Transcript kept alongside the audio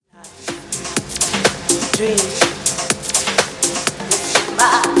dream. This is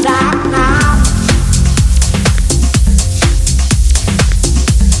my time now.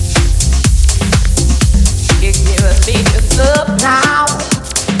 Give me a love now.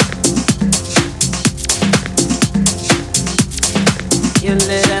 You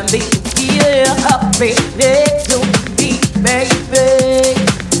let me feel happy, to me, baby.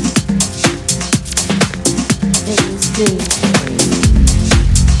 It's good.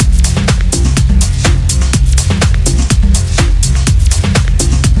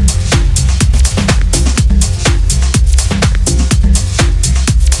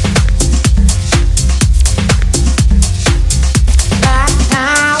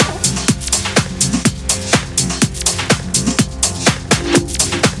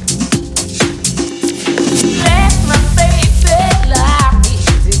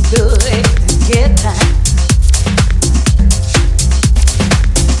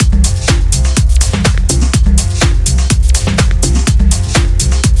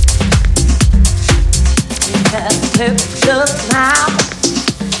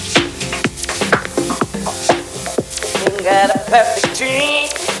 Got a perfect dream.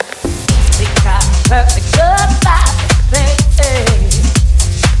 We got a perfect goodbye, baby.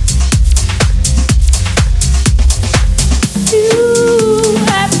 You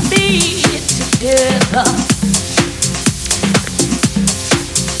and me together.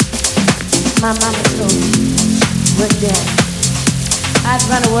 My mama told me one day I'd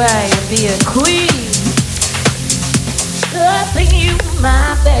run away and be a queen. Loving you,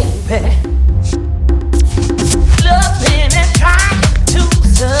 my baby. Loving and trying to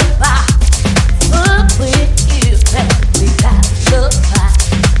survive. Look with you, we got love life.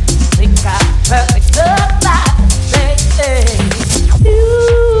 We got perfect love life, baby.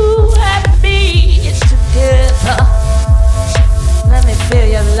 You and me together. Let me feel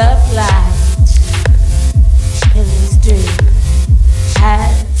your love light in these dreams.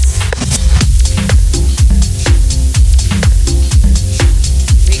 As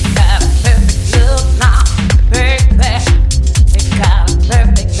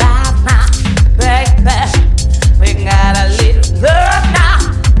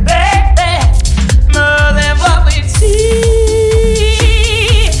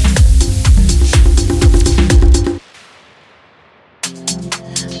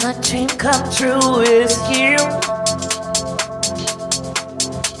come true is you.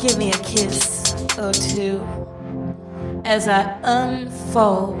 Give me a kiss or two as I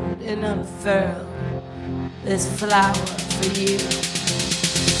unfold and unfurl this flower for you.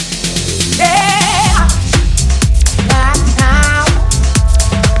 Yeah.